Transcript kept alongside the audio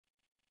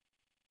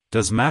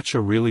Does matcha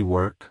really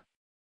work?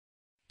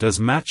 Does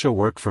matcha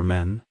work for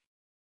men?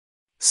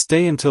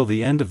 Stay until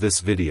the end of this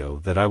video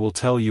that I will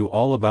tell you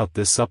all about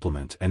this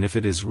supplement and if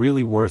it is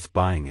really worth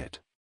buying it.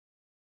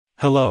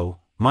 Hello,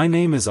 my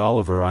name is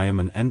Oliver. I am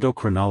an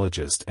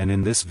endocrinologist, and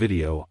in this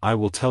video I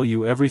will tell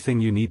you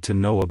everything you need to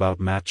know about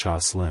Matcha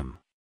Slim.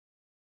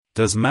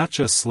 Does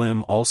Matcha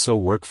Slim also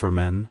work for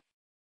men?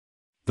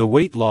 The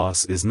weight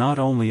loss is not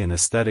only an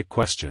aesthetic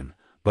question,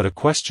 but a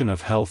question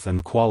of health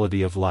and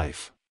quality of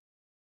life.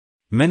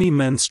 Many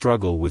men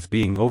struggle with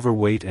being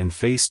overweight and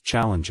face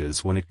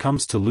challenges when it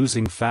comes to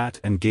losing fat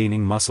and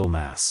gaining muscle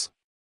mass.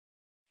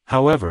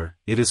 However,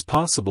 it is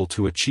possible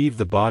to achieve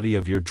the body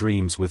of your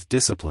dreams with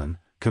discipline,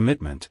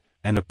 commitment,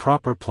 and a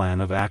proper plan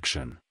of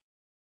action.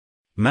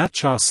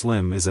 Matcha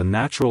Slim is a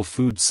natural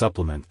food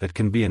supplement that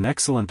can be an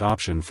excellent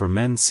option for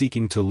men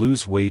seeking to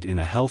lose weight in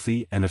a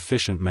healthy and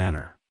efficient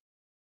manner.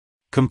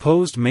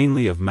 Composed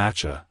mainly of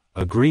matcha,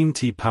 a green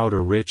tea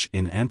powder rich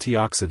in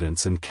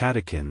antioxidants and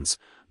catechins,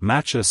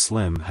 Matcha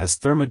Slim has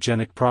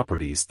thermogenic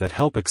properties that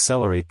help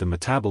accelerate the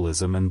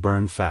metabolism and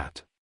burn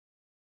fat.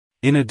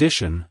 In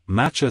addition,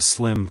 Matcha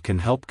Slim can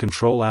help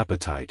control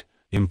appetite,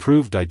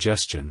 improve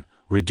digestion,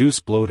 reduce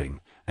bloating,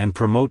 and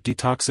promote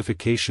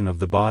detoxification of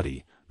the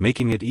body,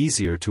 making it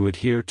easier to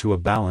adhere to a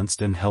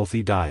balanced and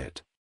healthy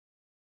diet.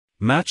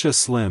 Matcha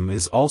Slim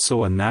is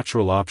also a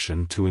natural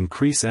option to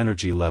increase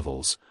energy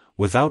levels,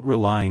 without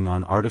relying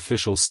on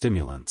artificial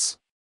stimulants.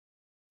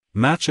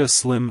 Matcha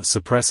Slim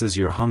suppresses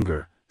your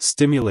hunger,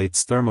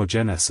 stimulates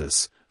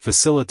thermogenesis,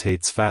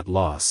 facilitates fat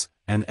loss,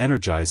 and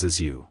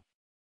energizes you.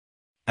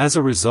 As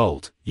a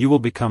result, you will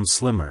become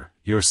slimmer,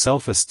 your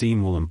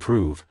self-esteem will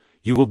improve,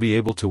 you will be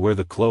able to wear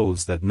the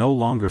clothes that no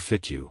longer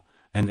fit you,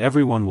 and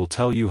everyone will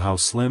tell you how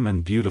slim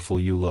and beautiful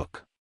you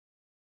look.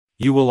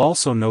 You will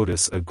also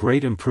notice a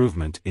great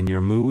improvement in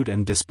your mood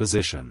and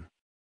disposition.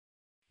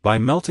 By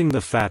melting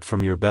the fat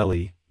from your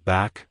belly,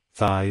 back,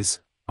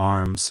 thighs,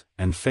 arms,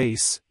 and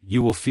face,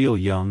 you will feel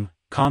young,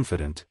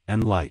 confident,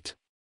 and light.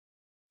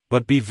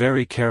 But be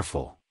very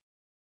careful.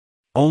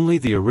 Only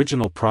the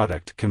original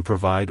product can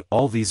provide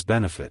all these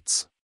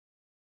benefits.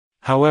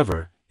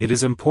 However, it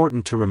is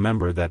important to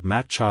remember that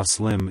Matcha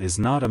Slim is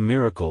not a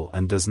miracle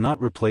and does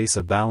not replace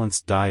a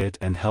balanced diet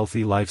and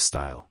healthy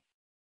lifestyle.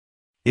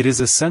 It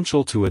is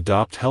essential to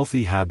adopt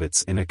healthy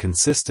habits in a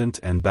consistent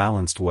and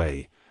balanced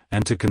way,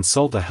 and to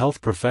consult a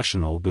health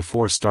professional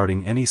before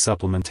starting any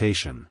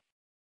supplementation.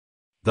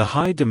 The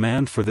high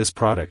demand for this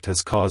product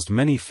has caused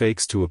many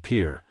fakes to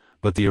appear,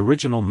 but the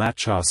original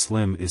Matcha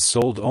Slim is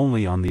sold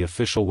only on the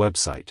official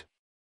website.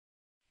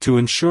 To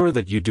ensure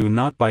that you do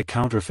not buy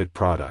counterfeit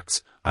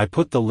products, I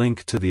put the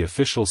link to the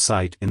official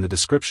site in the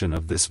description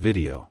of this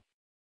video.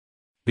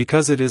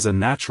 Because it is a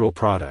natural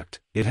product,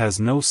 it has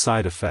no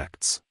side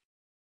effects.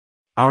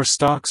 Our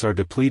stocks are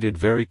depleted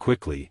very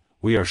quickly,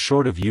 we are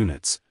short of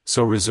units,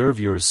 so reserve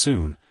yours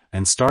soon,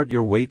 and start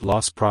your weight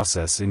loss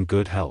process in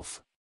good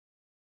health.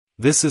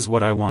 This is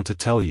what I want to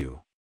tell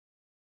you.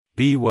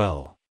 Be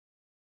well.